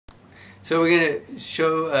So we're going to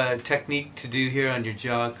show a technique to do here on your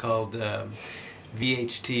jaw called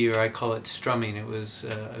VHT, or I call it strumming. It was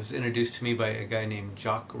introduced to me by a guy named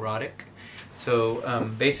Jock Roddick. So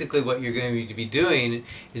basically what you're going to be doing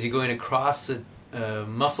is you're going across a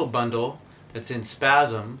muscle bundle that's in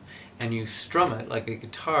spasm, and you strum it like a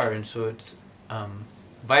guitar, and so it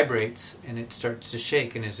vibrates and it starts to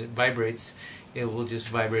shake, and as it vibrates it will just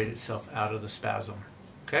vibrate itself out of the spasm.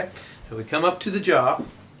 Okay? So we come up to the jaw,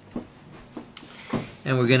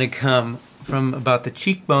 and we're going to come from about the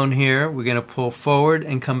cheekbone here. We're going to pull forward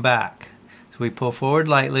and come back. So we pull forward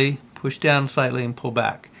lightly, push down slightly, and pull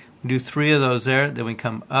back. We do 3 of those there. Then we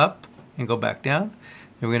come up and go back down.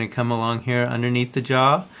 Then we're going to come along here underneath the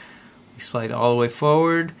jaw. We slide all the way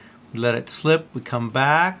forward. We let it slip. We come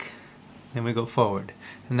back. Then we go forward.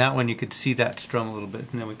 And that one you could see that strum a little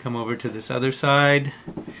bit. And then we come over to this other side.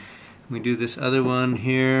 We do this other one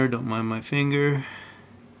here. Don't mind my finger.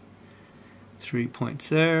 3 points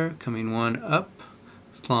there, coming 1 up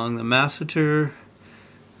along the masseter,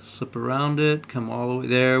 slip around it, come all the way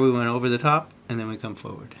there. We went over the top, and then we come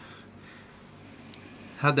forward.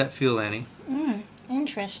 How'd that feel, Annie?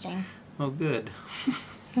 Interesting. Oh, good.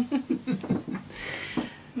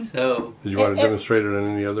 So, did you want to demonstrate it on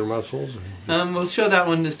any other muscles? We'll show that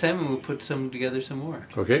one this time, and we'll put some together some more.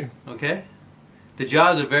 Okay. Okay? The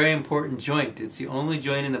jaw is a very important joint. It's the only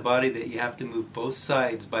joint in the body that you have to move both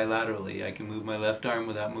sides bilaterally. I can move my left arm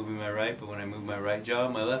without moving my right, but when I move my right jaw,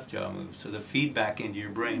 my left jaw moves. So the feedback into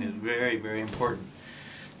your brain is very, very important.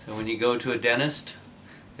 So when you go to a dentist,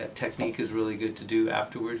 that technique is really good to do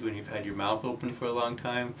afterwards when you've had your mouth open for a long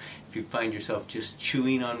time. If you find yourself just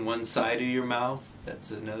chewing on one side of your mouth,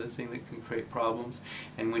 that's another thing that can create problems.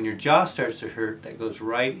 And when your jaw starts to hurt, that goes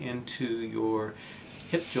right into your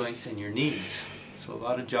hip joints and your knees. So a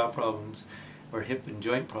lot of jaw problems or hip and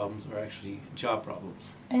joint problems are actually jaw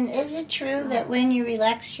problems. And is it true that when you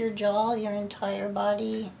relax your jaw, your entire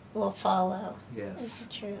body will follow? Yes. Is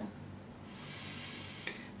it true?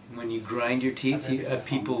 When you grind your teeth,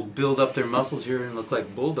 people build up their muscles here and look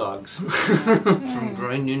like bulldogs from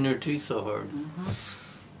grinding their teeth so hard.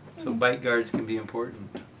 So bite guards can be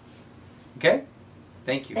important. Okay?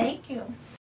 Thank you. Thank you.